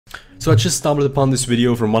So I just stumbled upon this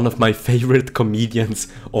video from one of my favorite comedians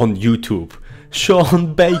on YouTube,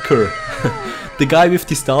 Shawn Baker. The guy with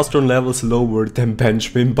testosterone levels lower than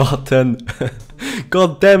Benjamin Button.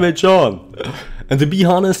 God damn it, Shawn! And to be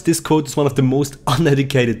honest, this quote is one of the most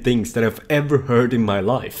uneducated things that I've ever heard in my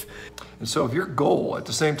life. And so if your goal at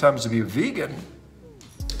the same time is to be a vegan,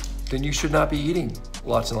 then you should not be eating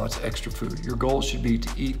lots and lots of extra food. Your goal should be to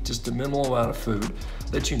eat just the minimal amount of food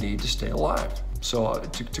that you need to stay alive. So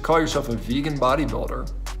to call yourself a vegan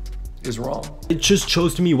bodybuilder is wrong. It just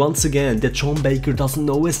shows to me once again that Shawn Baker doesn't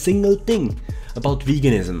know a single thing about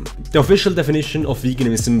veganism. The official definition of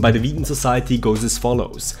veganism by the Vegan Society goes as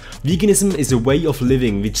follows. Veganism is a way of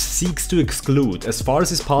living which seeks to exclude, as far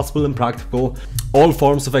as is possible and practical, all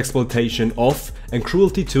forms of exploitation of and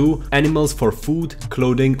cruelty to animals for food,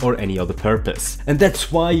 clothing or any other purpose. And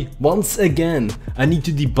that's why, once again, I need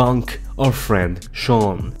to debunk our friend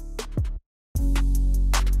Shawn.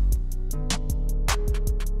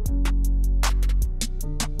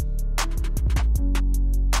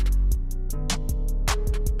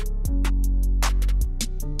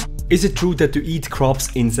 Is it true that to eat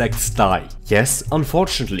crops, insects die? Yes,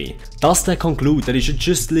 unfortunately. Does that conclude that you should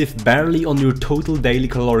just live barely on your total daily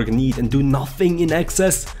caloric need and do nothing in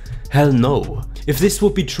excess? Hell no. If this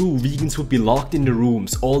would be true, vegans would be locked in their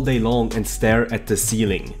rooms all day long and stare at the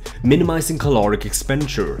ceiling, minimizing caloric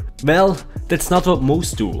expenditure. Well, that's not what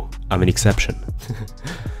most do. I'm an exception.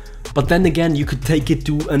 But then again, you could take it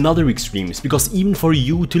to another extremes, because even for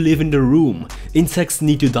you to live in the room, insects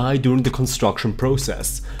need to die during the construction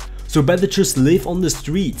process. So better just live on the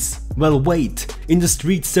streets. Well wait, in the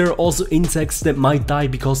streets there are also insects that might die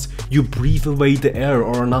because you breathe away the air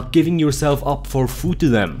or are not giving yourself up for food to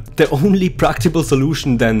them. The only practical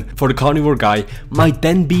solution then for the carnivore guy might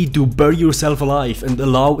then be to bury yourself alive and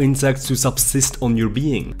allow insects to subsist on your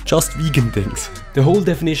being. Just vegan things. The whole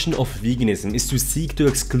definition of veganism is to seek to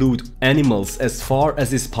exclude animals as far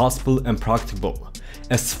as is possible and practicable.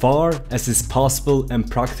 As far as is possible and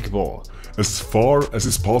practicable. As far as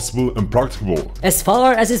is possible and practicable. As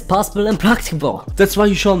far as is possible and practicable. That's why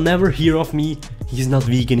you shall never hear of me, he's not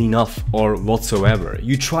vegan enough or whatsoever.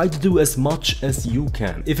 You try to do as much as you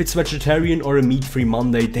can. If it's vegetarian or a meat-free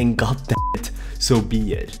Monday, then goddamn it, so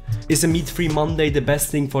be it. Is a meat-free Monday the best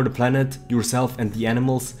thing for the planet, yourself and the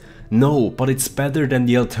animals? No, but it's better than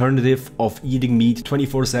the alternative of eating meat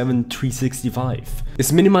 24/7, 365.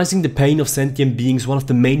 Is minimizing the pain of sentient beings one of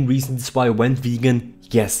the main reasons why I went vegan?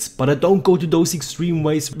 Yes, but I don't go to those extreme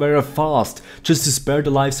ways where I fast just to spare the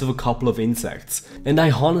lives of a couple of insects. And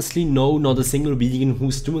I honestly know not a single vegan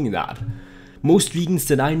who's doing that. Most vegans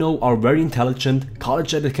that I know are very intelligent,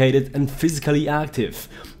 college educated and physically active.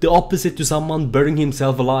 The opposite to someone burning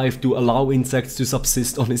himself alive to allow insects to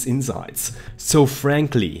subsist on his insides. So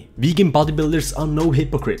frankly, vegan bodybuilders are no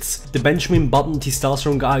hypocrites. The Benjamin Button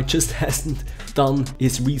testosterone guy just hasn't done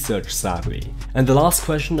his research, sadly. And the last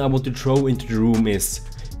question I want to throw into the room is,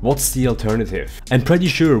 what's the alternative? I'm pretty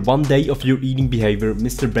sure one day of your eating behavior,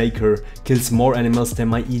 Mr. Baker, kills more animals than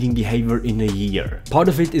my eating behavior in a year. Part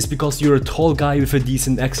of it is because you're a tall guy with a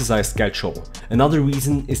decent exercise schedule. Another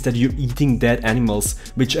reason is that you're eating dead animals,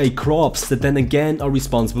 which ate crops that then again are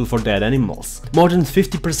responsible for dead animals. More than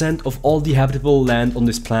 50% of all the habitable land on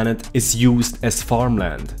this planet is used as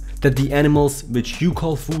farmland that the animals, which you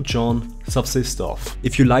call food, Shawn, subsist of.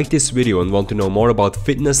 If you like this video and want to know more about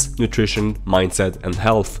fitness, nutrition, mindset and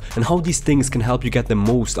health and how these things can help you get the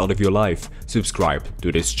most out of your life, subscribe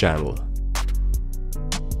to this channel.